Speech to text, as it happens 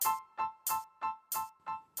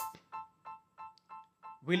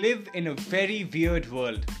We live in a very weird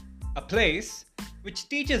world, a place which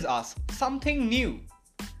teaches us something new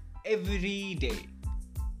every day.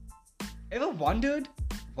 Ever wondered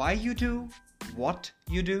why you do what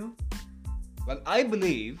you do? Well, I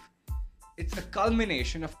believe it's a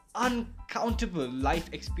culmination of uncountable life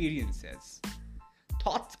experiences.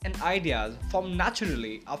 Thoughts and ideas form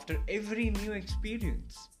naturally after every new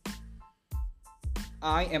experience.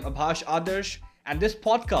 I am Abhash Adarsh, and this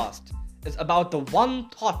podcast is about the one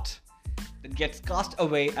thought that gets cast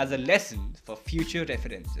away as a lesson for future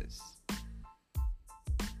references.